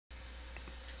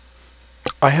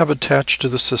I have attached to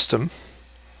the system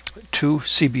two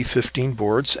CB15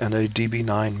 boards and a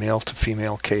DB9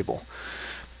 male-to-female cable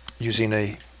using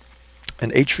an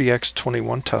HVX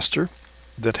 21 tester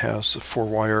that has a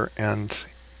 4-wire and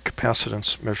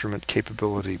capacitance measurement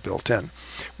capability built in.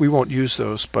 We won't use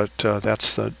those, but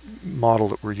that's the model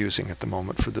that we're using at the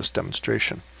moment for this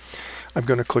demonstration. I'm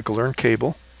going to click Learn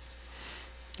Cable,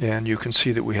 and you can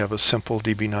see that we have a simple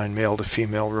DB9 male to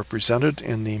female represented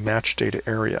in the match data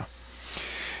area.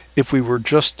 If we were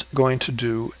just going to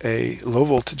do a low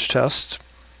voltage test,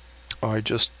 I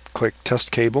just click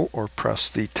Test Cable or press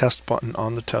the Test button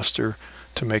on the tester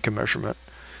to make a measurement.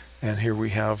 And here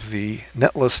we have the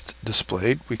net list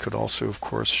displayed. We could also, of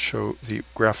course, show the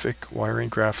wiring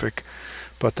graphic,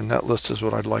 but the net list is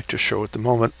what I'd like to show at the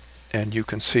moment, and you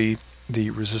can see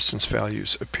the resistance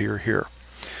values appear here.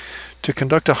 To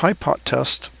conduct a HiPot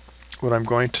test, what I'm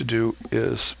going to do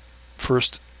is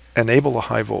first enable a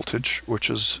high voltage, which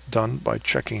is done by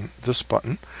checking this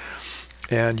button,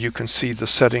 and you can see the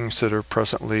settings that are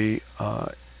presently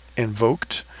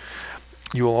invoked.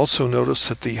 You will also notice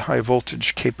that the high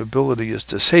voltage capability is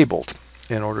disabled.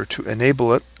 In order to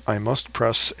enable it, I must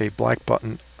press a black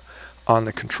button on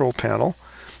the control panel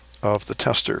of the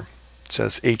tester. It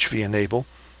says HV enable.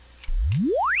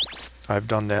 I've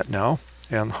done that now,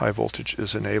 and high voltage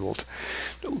is enabled.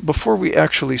 Before we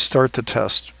actually start the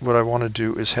test, what I want to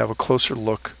do is have a closer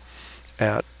look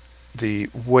at the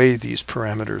way these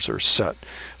parameters are set.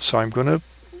 So I'm going to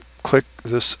click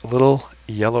this little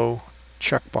yellow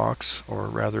checkbox, or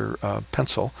rather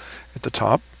pencil, at the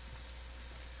top,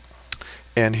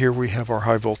 and here we have our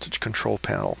high voltage control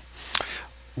panel.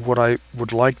 What I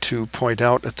would like to point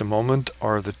out at the moment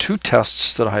are the two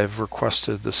tests that I have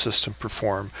requested the system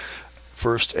perform.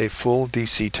 First, a full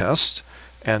DC test,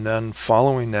 and then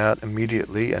following that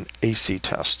immediately an AC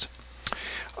test.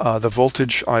 The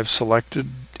voltage I've selected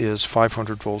is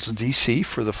 500 volts DC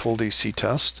for the full DC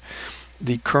test.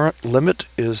 The current limit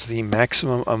is the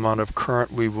maximum amount of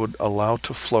current we would allow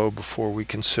to flow before we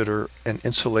consider an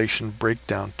insulation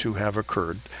breakdown to have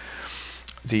occurred.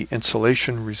 The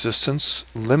insulation resistance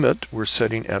limit we're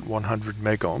setting at 100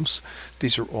 megohms.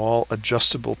 These are all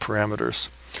adjustable parameters.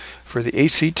 For the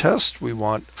AC test, we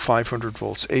want 500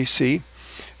 volts AC.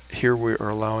 Here we are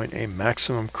allowing a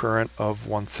maximum current of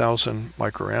 1000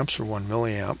 microamps or 1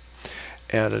 milliamp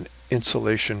and an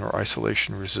insulation or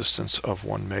isolation resistance of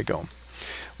 1 megohm.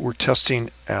 We're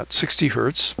testing at 60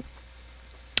 hertz,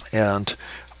 and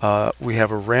we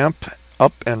have a ramp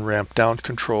up and ramp down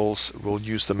controls. We'll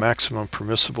use the maximum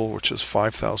permissible, which is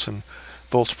 5000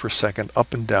 volts per second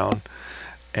up and down,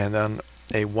 and then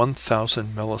a 1000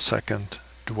 millisecond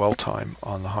dwell time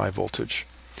on the high voltage.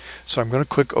 So I'm going to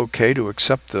click OK to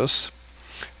accept this,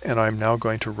 and I'm now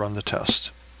going to run the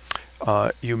test.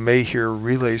 You may hear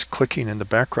relays clicking in the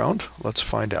background. Let's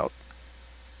find out.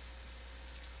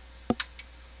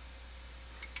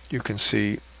 You can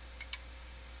see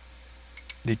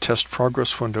the test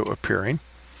progress window appearing.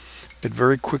 It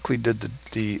very quickly did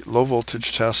the low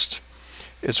voltage test.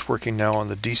 It's working now on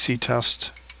the DC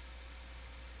test,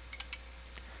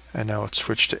 and now it's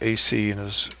switched to AC and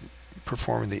is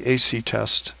performing the AC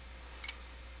test.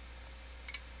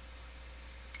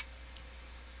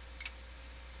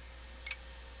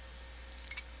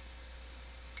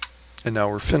 And now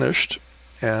we're finished,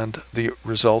 and the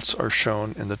results are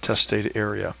shown in the test data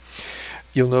area.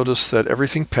 You'll notice that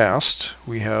everything passed.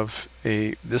 We have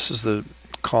this is the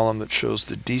column that shows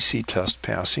the DC test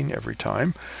passing every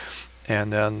time,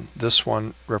 and then this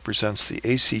one represents the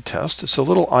AC test. It's a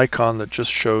little icon that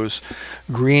just shows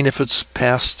green if it's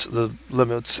passed the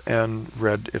limits and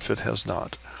red if it has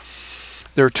not.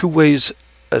 There are two ways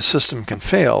a system can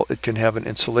fail. It can have an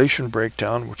insulation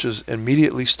breakdown, which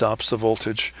immediately stops the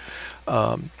voltage,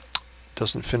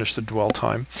 doesn't finish the dwell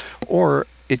time, or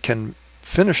it can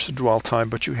finish the dwell time,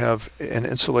 but you have an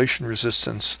insulation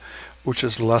resistance which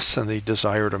is less than the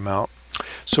desired amount.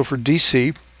 So for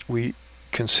DC, we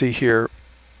can see here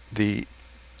the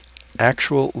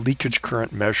actual leakage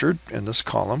current measured in this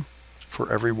column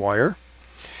for every wire,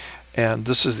 and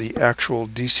this is the actual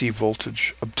DC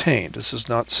voltage obtained. This is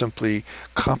not simply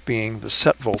copying the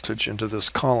set voltage into this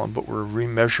column, but we're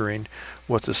remeasuring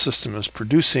what the system is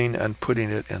producing and putting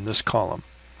it in this column.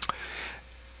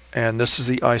 And this is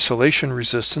the isolation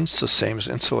resistance, the same as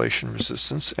insulation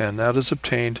resistance, and that is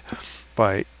obtained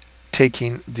by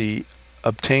taking the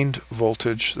obtained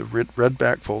voltage, the read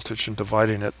back voltage, and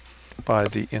dividing it by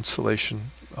the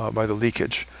insulation, by the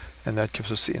leakage, and that gives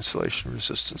us the insulation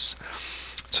resistance.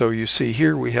 So you see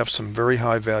here we have some very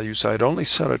high values. I'd only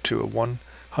set it to a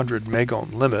 100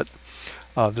 megohm limit.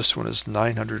 This one is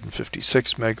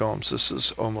 956 megohms. This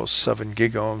is almost 7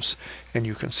 gigohms, and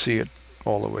you can see it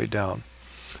all the way down.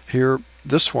 Here,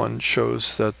 this one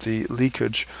shows that the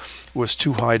leakage was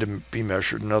too high to be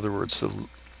measured. In other words, the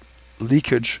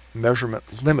leakage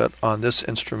measurement limit on this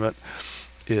instrument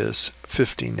is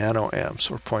 50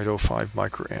 nanoamps or 0.05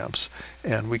 microamps,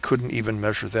 and we couldn't even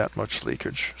measure that much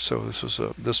leakage. So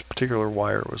this particular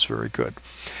wire was very good.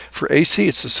 For AC,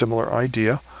 it's a similar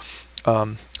idea.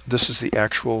 This is the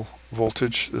actual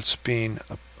voltage that's being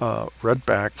read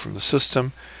back from the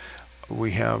system.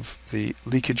 We have the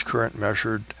leakage current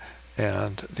measured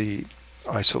and the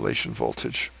isolation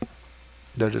voltage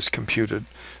that is computed.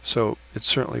 So it's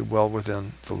certainly well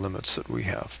within the limits that we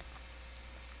have.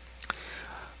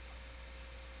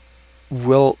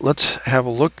 Well, let's have a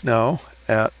look now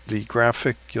at the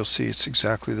graphic. You'll see it's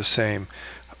exactly the same.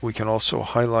 We can also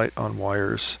highlight on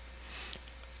wires,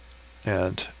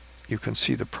 and you can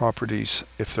see the properties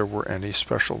if there were any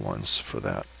special ones for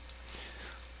that.